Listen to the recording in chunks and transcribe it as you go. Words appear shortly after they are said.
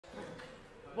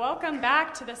Welcome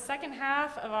back to the second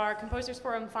half of our Composers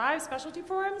Forum 5 specialty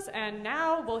forums, and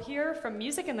now we'll hear from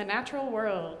music in the natural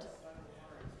world.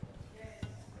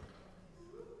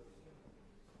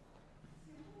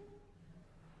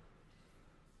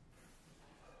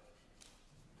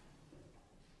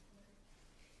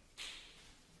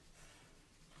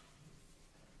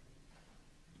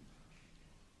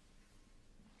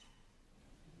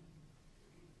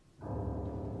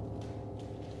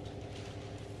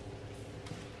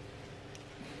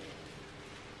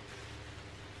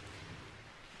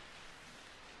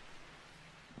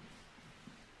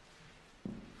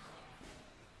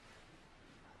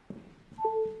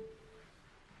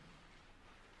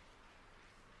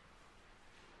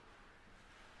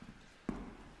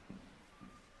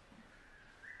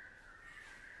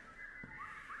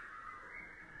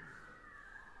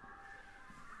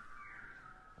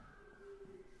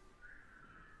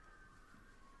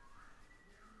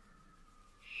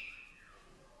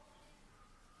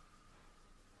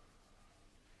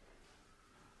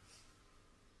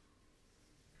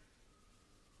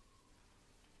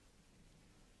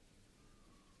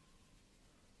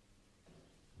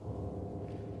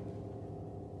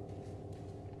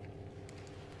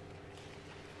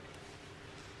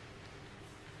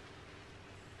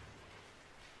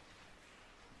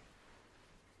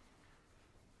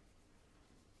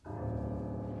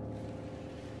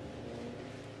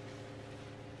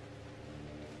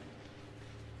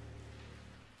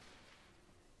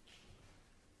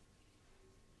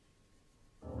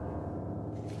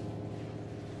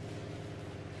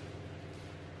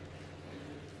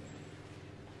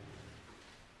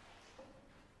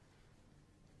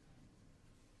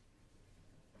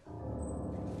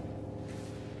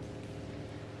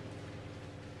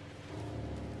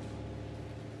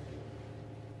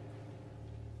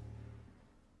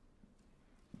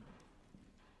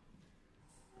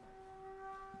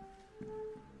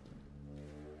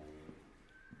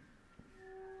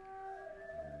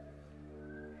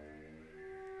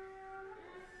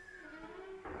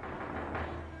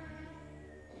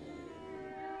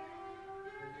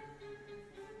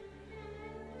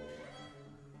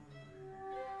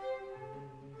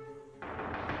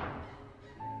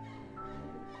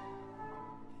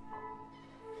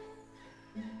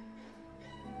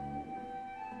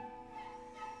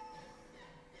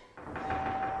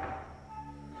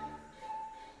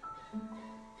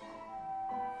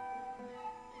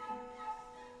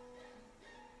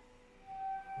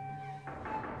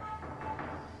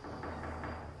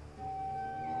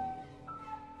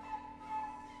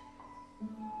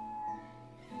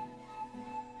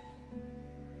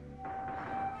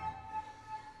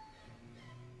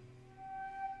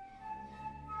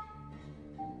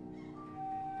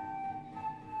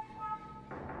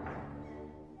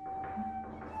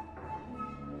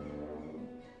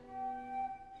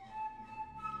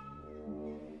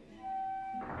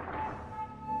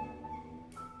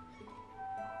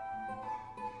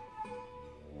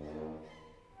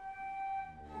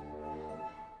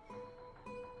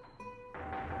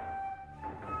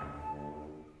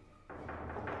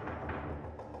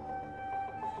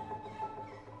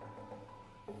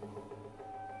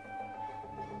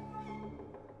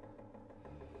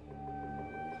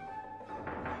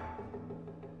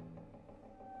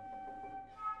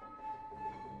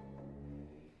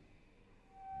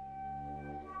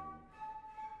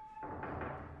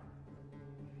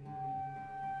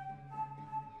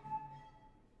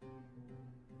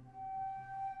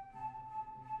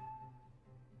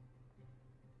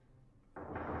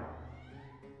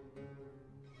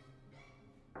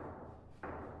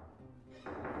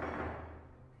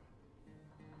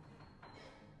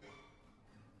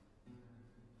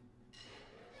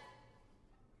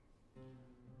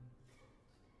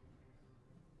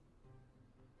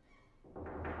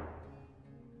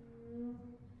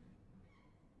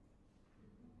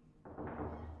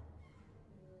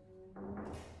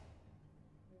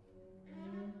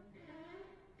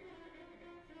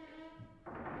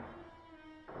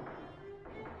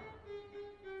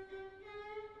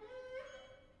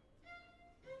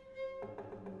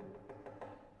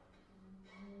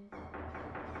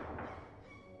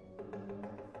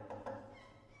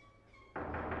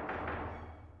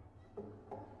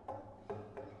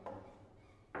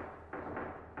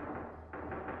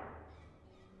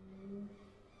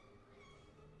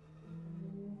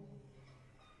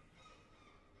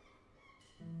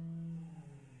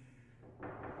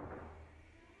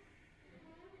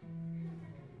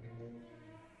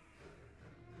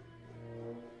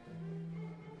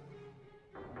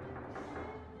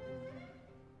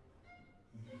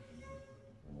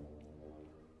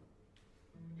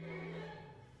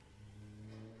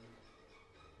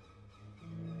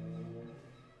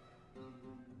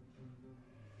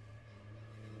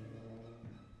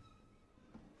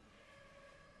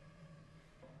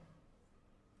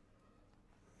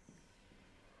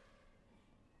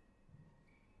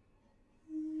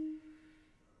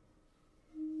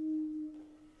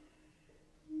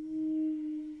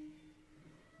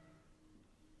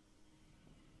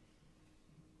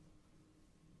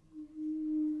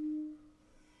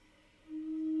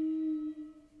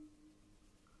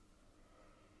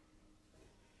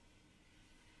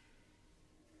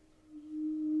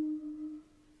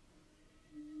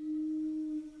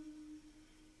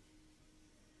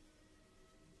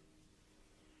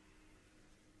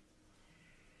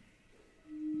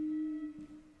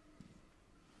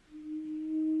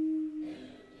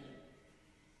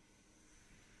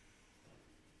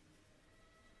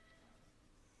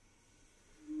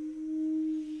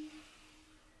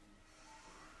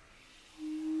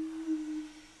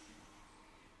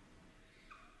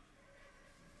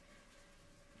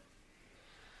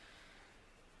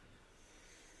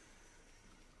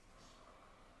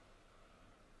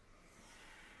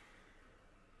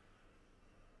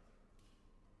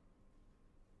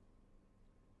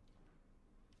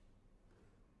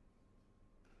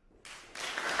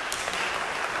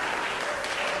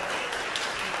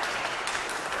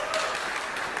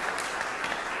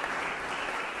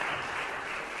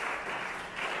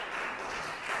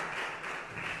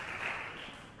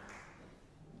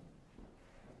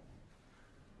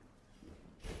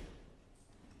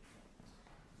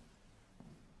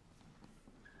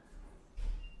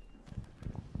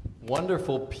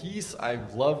 Wonderful piece. I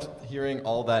loved hearing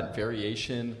all that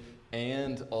variation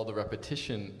and all the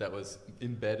repetition that was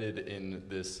embedded in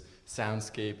this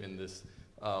soundscape, in this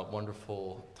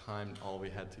wonderful time all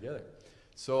we had together.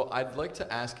 So I'd like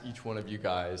to ask each one of you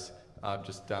guys,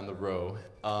 just down the row,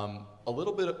 I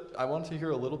want to hear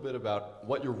a little bit about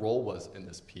what your role was in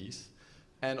this piece,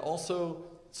 and also,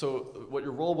 so what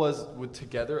your role was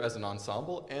together as an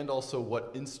ensemble, and also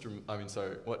what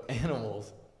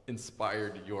animals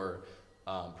inspired your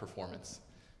performance.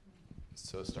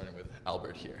 So starting with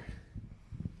Albert here.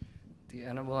 The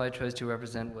animal I chose to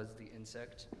represent was the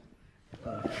insect.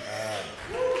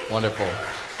 Wonderful.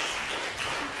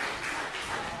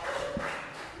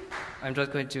 I'm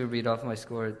just going to read off my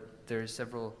score. There are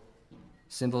several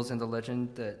symbols in the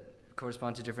legend that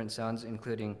correspond to different sounds,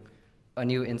 including a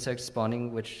new insect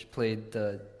spawning, which played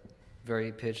the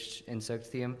very pitched insect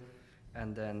theme,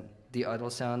 and then the idle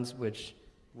sounds, which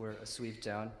were a sweep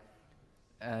down.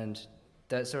 And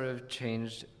that sort of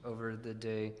changed over the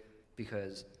day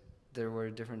because there were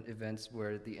different events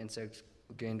where the insect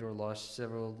gained or lost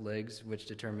several legs, which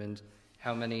determined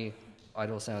how many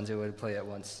idle sounds it would play at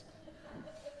once.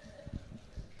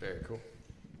 Very cool.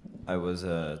 I was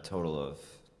a total of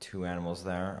 2 animals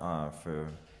there for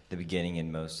the beginning and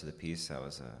most of the piece. I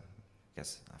was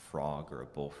a frog or a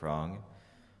bullfrog.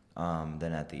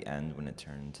 Then at the end, when it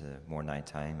turned to more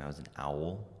nighttime, I was an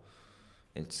owl.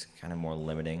 It's kind of more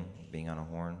limiting being on a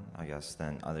horn, I guess,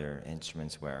 than other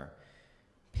instruments where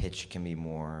pitch can be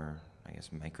more,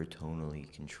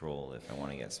 microtonally controlled. If I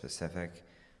want to get specific,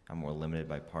 I'm more limited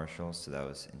by partials, so that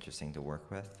was interesting to work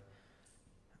with.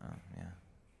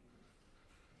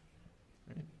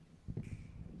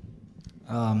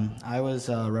 I was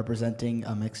representing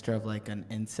a mixture of like an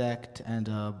insect and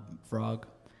a frog.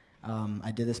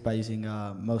 I did this by using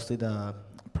mostly the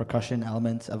percussion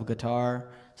elements of a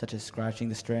guitar, such as scratching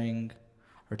the string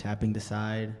or tapping the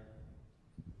side.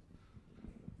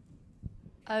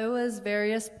 I was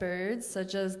various birds,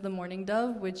 such as the mourning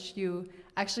dove, which you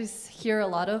actually hear a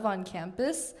lot of on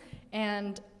campus,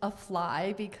 and a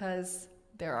fly, because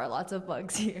there are lots of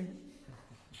bugs here.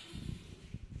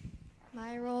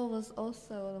 My role was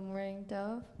also the mourning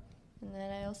dove, and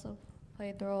then I also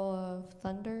played the role of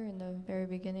thunder in the very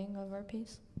beginning of our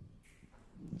piece.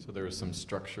 So there was some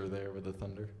structure there with the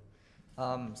thunder?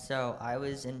 So I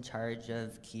was in charge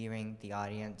of cueing the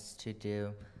audience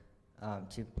to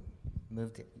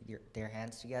move their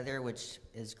hands together, which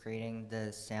is creating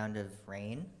the sound of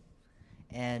rain.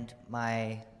 And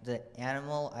the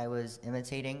animal I was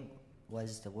imitating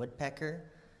was the woodpecker,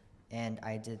 and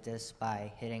I did this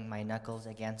by hitting my knuckles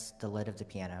against the lid of the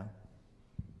piano.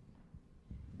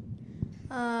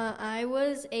 I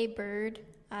was a bird.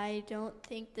 I don't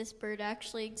think this bird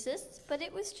actually exists, but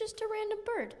it was just a random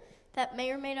bird that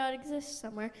may or may not exist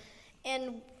somewhere.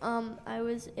 And I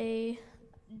was a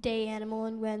day animal,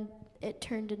 and when it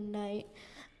turned to night,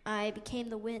 I became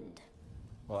the wind.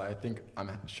 Well,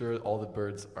 I'm sure all the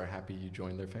birds are happy you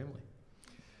joined their family.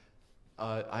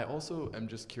 I also am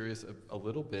just curious a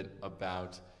little bit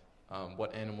about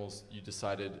what animals you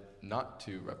decided not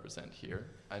to represent here,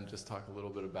 and just talk a little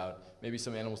bit about maybe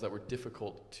some animals that were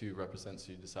difficult to represent,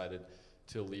 so you decided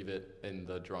to leave it in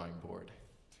the drawing board.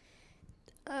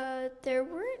 There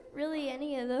weren't really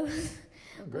any of those.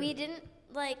 Oh, We didn't,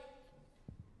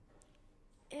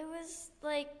 it was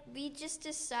we just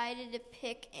decided to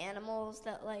pick animals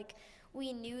that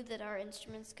we knew that our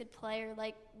instruments could play, or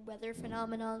weather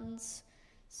phenomenons.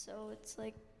 So it's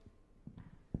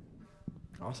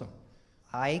Awesome.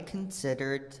 I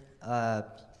considered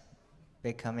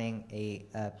becoming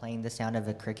playing the sound of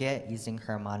a cricket using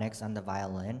harmonics on the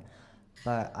violin,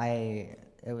 but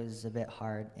it was a bit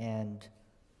hard, and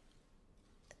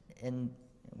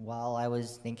while I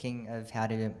was thinking of how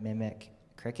to mimic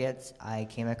crickets, I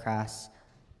came across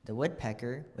the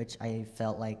woodpecker, which I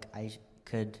felt like I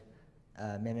could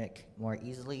mimic more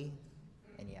easily,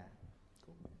 and yeah.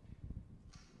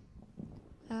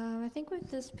 I think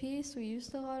with this piece, we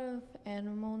used a lot of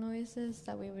animal noises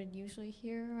that we would usually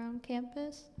hear around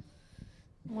campus,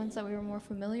 ones that we were more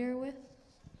familiar with.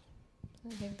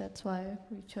 I think that's why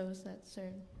we chose that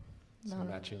certain So amount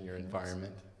of matching your notes.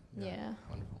 environment. Yeah.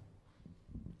 Wonderful.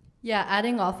 Yeah,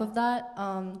 adding off of that,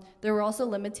 there were also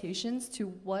limitations to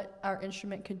what our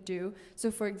instrument could do.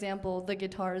 So for example, the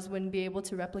guitars wouldn't be able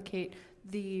to replicate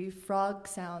the frog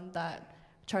sound that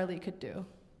Charlie could do.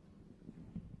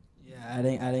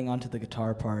 Yeah, adding onto the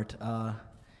guitar part,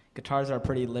 guitars are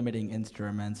pretty limiting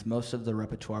instruments. Most of the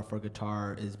repertoire for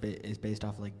guitar is based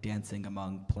off dancing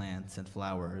among plants and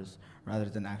flowers rather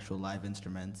than actual live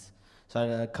instruments. So I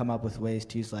had to come up with ways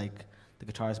to use the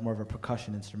guitar is more of a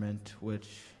percussion instrument,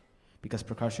 which because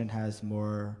percussion has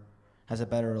a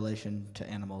better relation to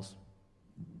animals.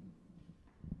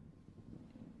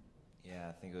 Yeah,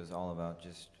 I think it was all about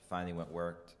just finding what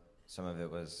worked. Some of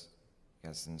it was, I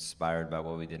guess, inspired by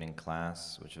what we did in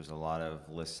class, which was a lot of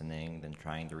listening, then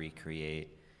trying to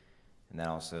recreate, and then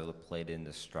also played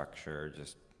into structure,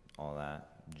 just all that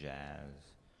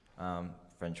jazz.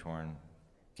 French horn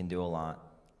can do a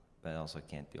lot, but also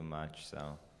can't do much,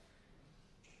 so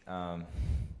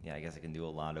yeah, I guess I can do a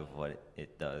lot of what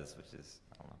it does, which is,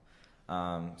 I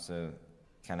don't know. So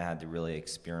kind of had to really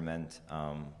experiment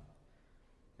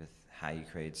with how you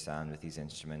create sound with these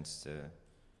instruments to,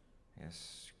 I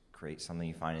guess, create something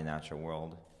you find in the natural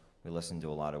world. We listened to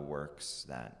a lot of works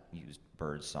that used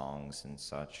bird songs and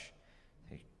such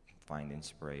to find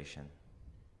inspiration.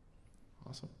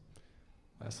 Awesome.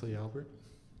 Lastly, Albert?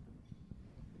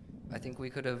 I think we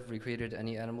could have recreated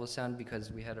any animal sound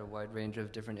because we had a wide range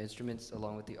of different instruments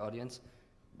along with the audience.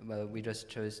 We just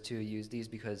chose to use these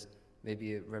because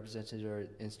maybe it represented our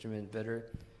instrument better.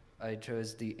 I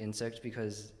chose the insect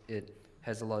because it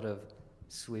has a lot of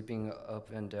sweeping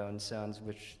up and down sounds,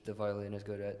 which the violin is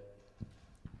good at.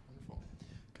 Wonderful.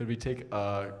 Could we take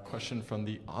a question from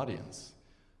the audience?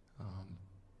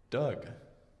 Doug?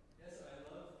 Yes, I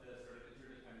love the sort of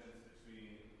interdependence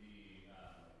between the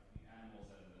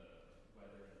animals and the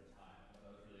weather and the time. I thought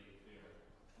that was really clear.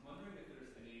 I'm wondering if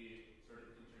there's any sort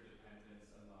of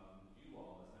interdependence among you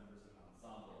all as members of an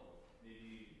ensemble,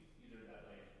 maybe either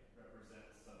that like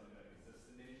represents something that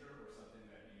exists in nature or something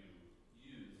that you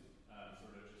use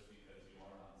sort of just because you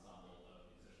are an ensemble of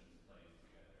musicians playing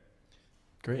together.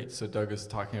 Great. So Doug is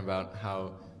talking about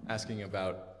asking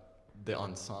about the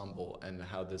ensemble and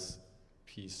how this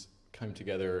piece came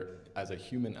together as a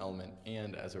human element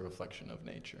and as a reflection of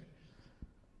nature.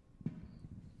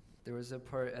 There was a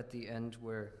part at the end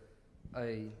where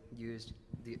I used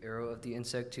the arrow of the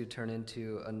insect to turn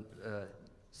into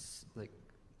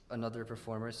another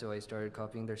performer, so I started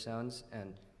copying their sounds,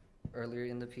 and earlier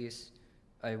in the piece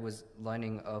I was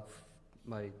lining up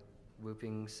my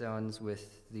whooping sounds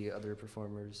with the other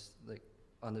performers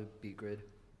on the beat grid.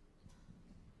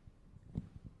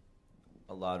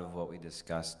 A lot of what we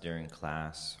discussed during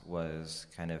class was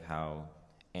kind of how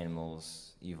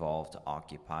animals evolved to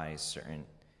occupy certain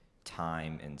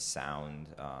time and sound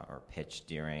or pitch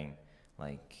during,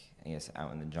 like, I guess,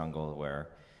 out in the jungle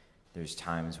where there's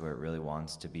times where it really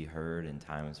wants to be heard and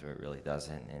times where it really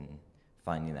doesn't, and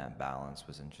finding that balance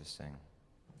was interesting.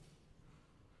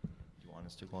 Do you want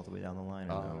us to go all the way down the line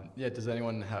or no? Yeah, does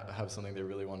anyone have something they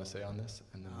really want to say on this?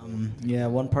 And then Yeah,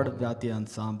 one part about the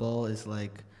ensemble is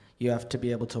like you have to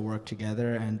be able to work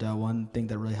together, and one thing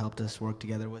that really helped us work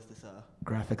together was this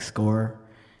graphic score,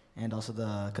 and also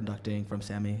the conducting from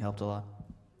Sammy helped a lot.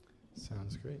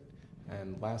 Sounds great.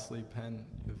 And lastly, Penn,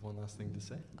 you have one last thing to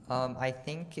say? I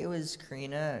think it was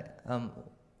Karina.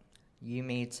 You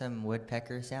made some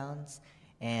woodpecker sounds,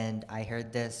 and I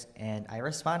heard this, and I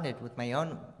responded with my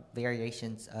own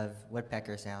variations of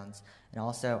woodpecker sounds. And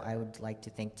also, I would like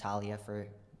to thank Talia for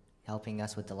helping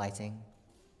us with the lighting.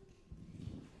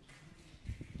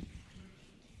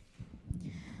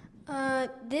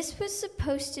 This was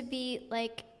supposed to be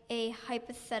like a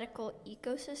hypothetical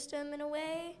ecosystem in a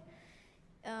way.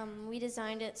 We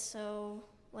designed it so,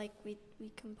 like, we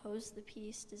composed the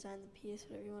piece, designed the piece,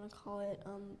 whatever you want to call it.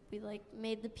 We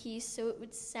made the piece so it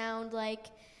would sound like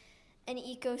an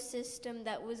ecosystem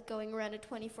that was going around a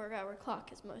 24-hour clock,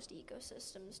 as most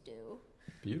ecosystems do.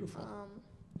 Beautiful.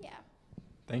 Yeah.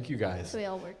 Thank you, guys. So we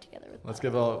all work together with Let's that.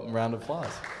 give a round of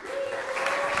applause.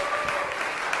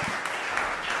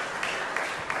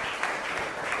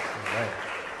 All right.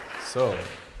 So,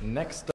 next up.